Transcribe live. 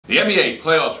The NBA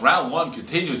playoffs round 1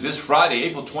 continues this Friday,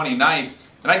 April 29th,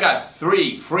 and I got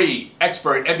 3 free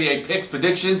expert NBA picks,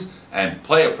 predictions, and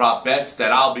player prop bets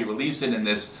that I'll be releasing in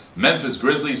this Memphis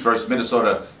Grizzlies versus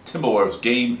Minnesota Timberwolves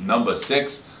game number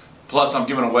 6. Plus, I'm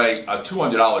giving away a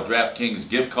 $200 DraftKings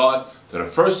gift card to the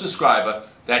first subscriber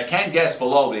that can guess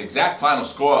below the exact final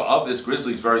score of this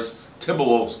Grizzlies versus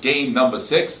Timberwolves game number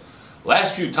 6.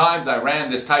 Last few times I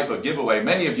ran this type of giveaway,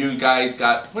 many of you guys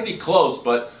got pretty close,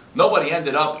 but nobody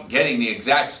ended up getting the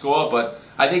exact score. But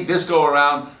I think this go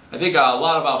around, I think a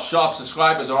lot of our sharp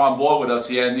subscribers are on board with us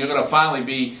here, and you're going to finally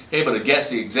be able to guess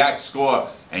the exact score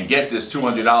and get this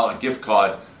 $200 gift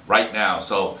card right now.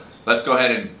 So let's go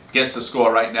ahead and guess the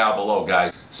score right now below,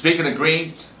 guys. Speaking of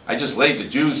green, I just laid the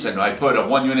juice and I put a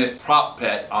 1-unit prop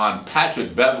bet on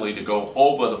Patrick Beverley to go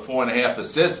over the 4.5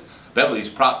 assists. Beverley's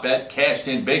prop bet cashed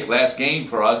in big last game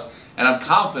for us, and I'm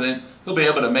confident he'll be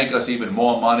able to make us even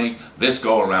more money this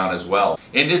go around as well.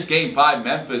 In this game 5,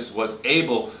 Memphis was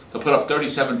able to put up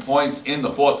 37 points in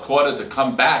the fourth quarter to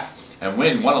come back and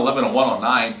win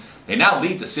 111-109. They now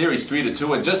lead the series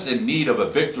 3-2 and just in need of a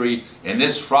victory in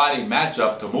this Friday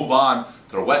matchup to move on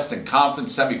to the Western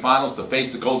Conference semifinals to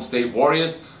face the Golden State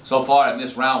Warriors. So far in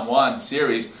this round 1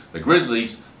 series, the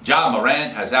Grizzlies, Ja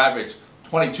Morant has averaged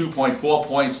 22.4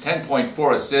 points,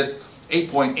 10.4 assists,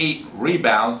 8.8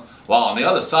 rebounds, while on the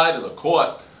other side of the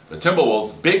court, the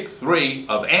Timberwolves' big three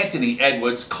of Anthony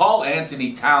Edwards, Karl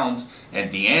Anthony Towns,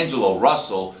 and D'Angelo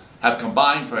Russell have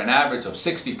combined for an average of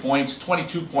 60 points,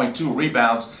 22.2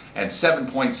 rebounds, and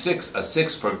 7.6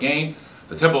 assists per game.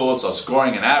 The Timberwolves are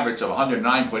scoring an average of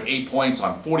 109.8 points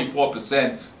on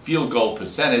 44% field goal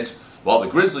percentage, while the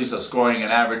Grizzlies are scoring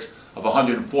an average of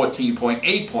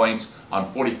 114.8 points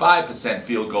on 45%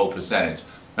 field goal percentage.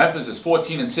 Memphis is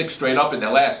 14-6 straight up in their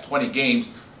last 20 games,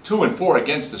 2-4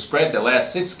 against the spread their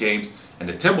last 6 games, and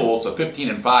the Timberwolves are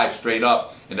 15-5 straight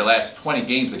up in their last 20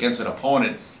 games against an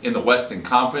opponent in the Western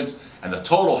Conference. And the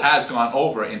total has gone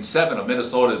over in 7 of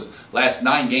Minnesota's last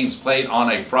 9 games played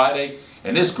on a Friday.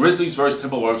 And this Grizzlies versus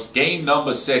Timberwolves game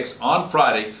number 6 on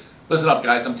Friday. Listen up,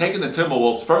 guys. I'm taking the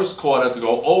Timberwolves first quarter to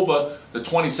go over the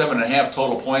 27.5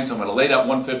 total points. I'm going to lay that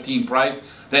 115 price.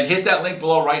 Then hit that link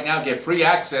below right now. Get free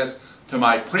access to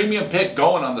my premium pick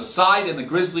going on the side in the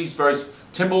Grizzlies versus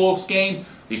Timberwolves game.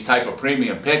 These type of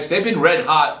premium picks, they've been red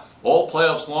hot all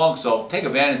playoffs long, so take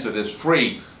advantage of this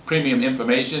free premium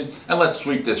information and let's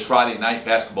sweep this Friday night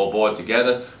basketball board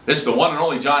together. This is the one and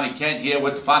only Johnny Kent here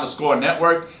with the Final Score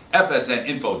Network,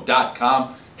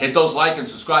 FSNinfo.com. Hit those like and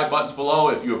subscribe buttons below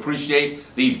if you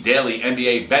appreciate these daily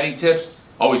NBA betting tips.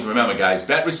 Always remember, guys,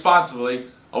 bet responsibly.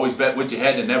 Always bet with your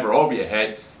head and never over your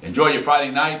head. Enjoy your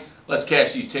Friday night. Let's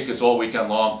cash these tickets all weekend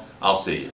long. I'll see you.